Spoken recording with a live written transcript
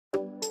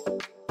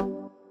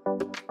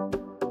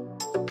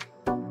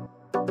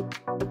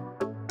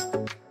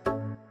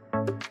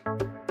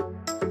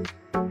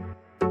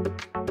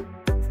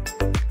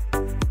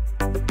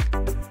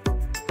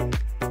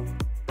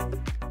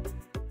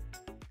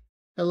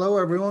Hello,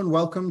 everyone.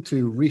 Welcome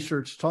to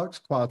Research Talk's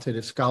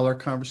Qualitative Scholar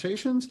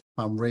Conversations.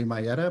 I'm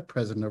Maietta,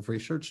 president of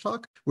Research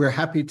Talk. We're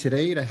happy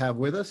today to have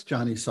with us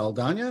Johnny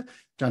Saldaña.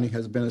 Johnny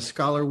has been a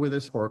scholar with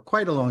us for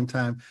quite a long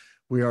time.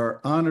 We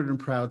are honored and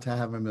proud to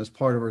have him as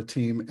part of our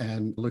team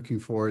and looking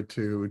forward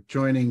to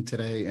joining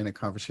today in a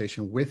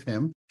conversation with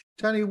him.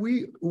 Johnny,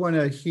 we want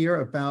to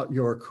hear about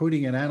your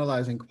Coding and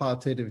Analyzing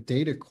Qualitative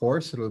Data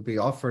course. It will be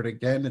offered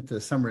again at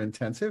the Summer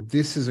Intensive.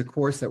 This is a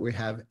course that we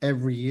have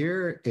every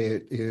year.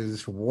 It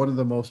is one of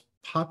the most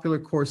popular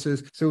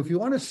courses. So if you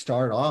want to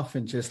start off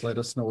and just let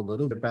us know a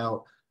little bit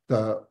about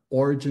the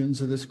origins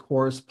of this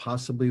course,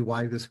 possibly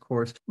why this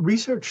course.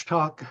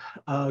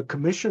 ResearchTalk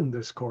commissioned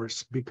this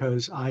course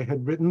because I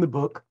had written the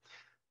book,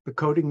 The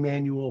Coding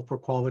Manual for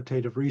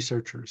Qualitative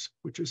Researchers,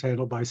 which is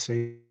handled by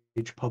Sage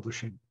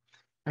Publishing.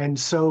 And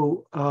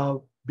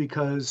so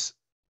because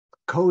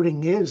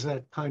coding is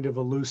that kind of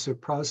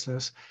elusive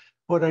process,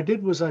 what I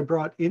did was I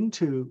brought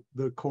into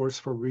the course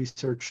for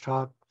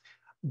ResearchTalk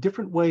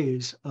different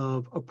ways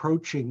of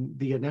approaching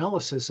the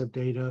analysis of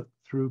data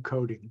through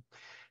coding.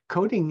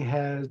 Coding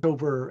has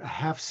over a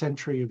half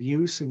century of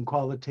use in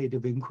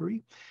qualitative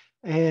inquiry.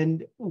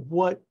 And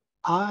what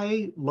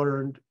I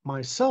learned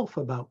myself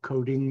about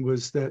coding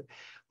was that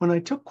when I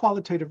took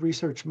qualitative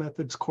research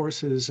methods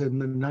courses in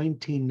the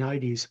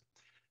 1990s,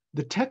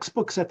 the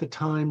textbooks at the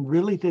time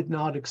really did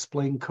not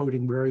explain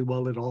coding very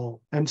well at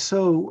all. And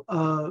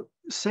so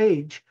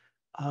Sage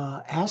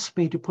asked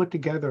me to put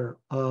together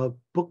a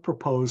book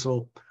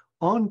proposal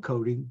on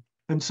coding.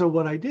 And so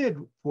what I did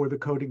for the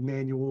coding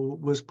manual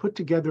was put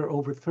together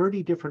over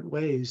 30 different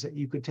ways that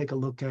you could take a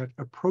look at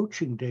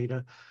approaching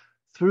data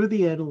through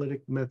the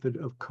analytic method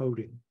of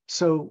coding.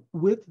 So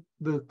with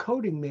the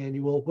coding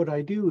manual, what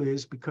I do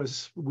is,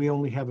 because we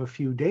only have a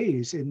few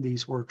days in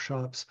these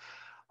workshops,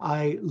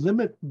 I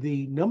limit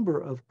the number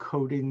of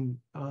coding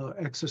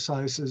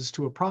exercises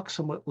to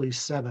approximately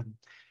 7,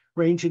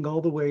 ranging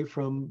all the way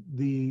from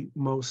the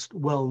most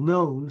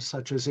well-known,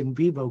 such as in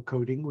vivo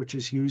coding, which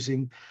is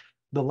using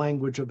the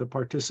language of the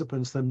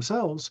participants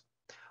themselves,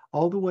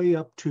 all the way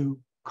up to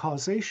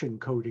causation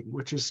coding,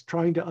 which is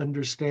trying to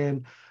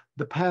understand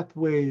the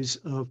pathways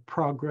of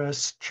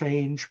progress,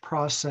 change,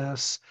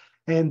 process.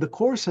 And the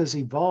course has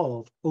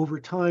evolved over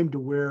time to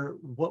where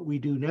what we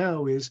do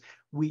now is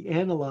we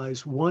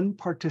analyze one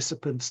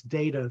participant's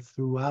data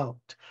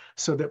throughout,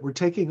 so that we're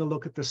taking a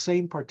look at the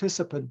same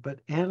participant, but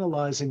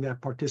analyzing that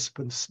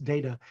participant's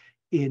data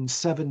in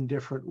 7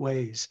 different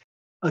ways.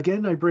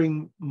 Again, I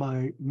bring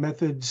my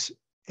methods,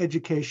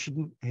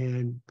 education,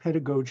 and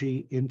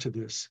pedagogy into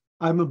this.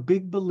 I'm a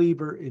big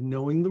believer in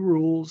knowing the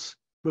rules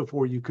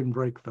before you can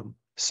break them.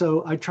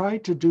 So I try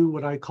to do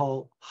what I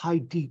call high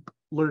deep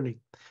learning,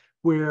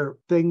 where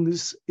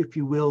things, if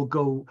you will,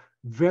 go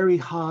very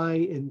high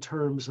in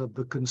terms of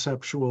the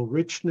conceptual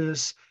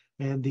richness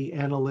and the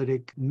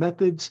analytic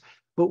methods,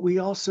 but we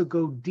also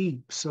go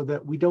deep so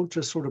that we don't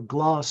just sort of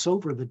gloss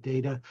over the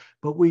data,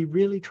 but we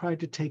really try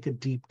to take a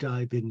deep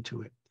dive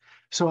into it.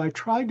 So I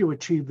try to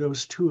achieve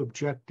those 2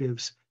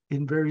 objectives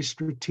in very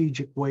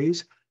strategic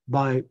ways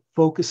by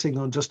focusing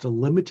on just a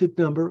limited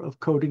number of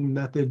coding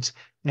methods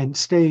and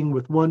staying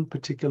with one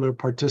particular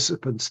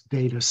participant's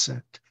data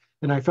set.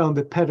 And I found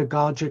that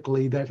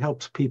pedagogically, that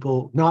helps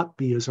people not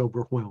be as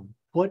overwhelmed.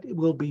 What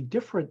will be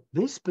different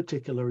this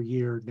particular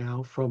year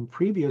now from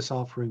previous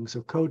offerings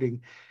of coding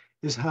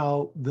is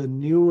how the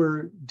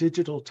newer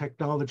digital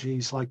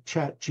technologies like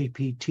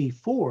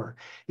ChatGPT-4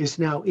 is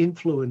now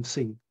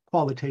influencing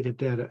qualitative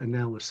data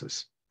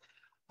analysis.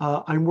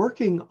 I'm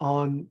working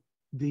on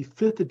the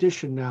 5th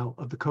edition now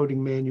of the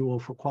Coding Manual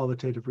for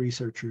Qualitative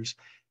Researchers.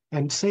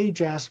 And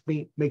Sage asked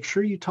me, make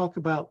sure you talk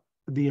about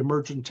the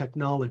emerging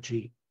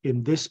technology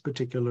in this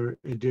particular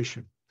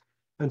edition.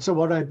 And so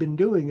what I've been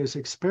doing is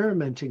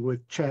experimenting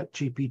with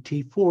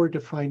ChatGPT-4 to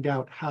find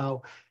out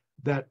how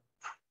that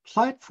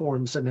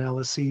platform's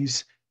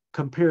analyses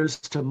compares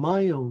to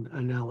my own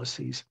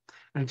analyses.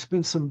 And it's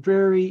been some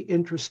very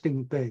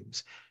interesting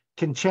things.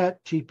 Can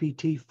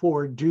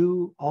ChatGPT-4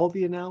 do all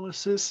the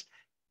analysis?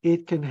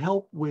 It can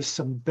help with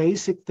some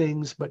basic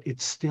things, but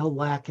it's still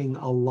lacking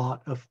a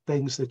lot of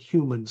things that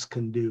humans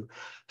can do,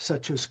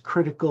 such as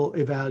critical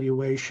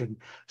evaluation,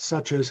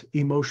 such as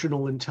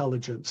emotional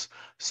intelligence,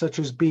 such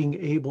as being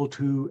able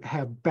to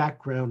have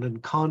background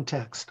and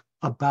context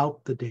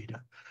about the data.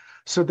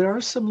 So there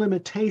are some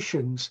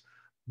limitations,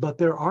 but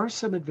there are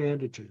some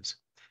advantages.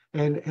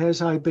 And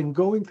as I've been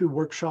going through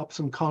workshops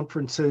and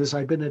conferences,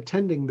 I've been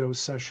attending those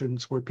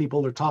sessions where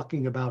people are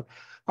talking about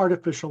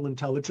artificial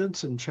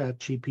intelligence and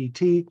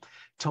ChatGPT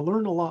to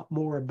learn a lot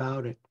more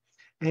about it.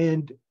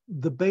 And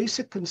the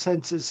basic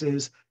consensus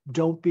is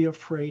don't be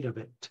afraid of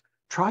it.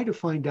 Try to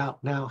find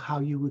out now how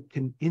you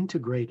can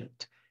integrate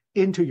it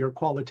into your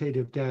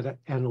qualitative data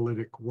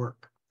analytic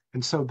work.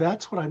 And so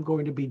that's what I'm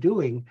going to be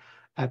doing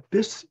at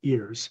this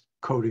year's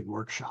coding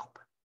workshop.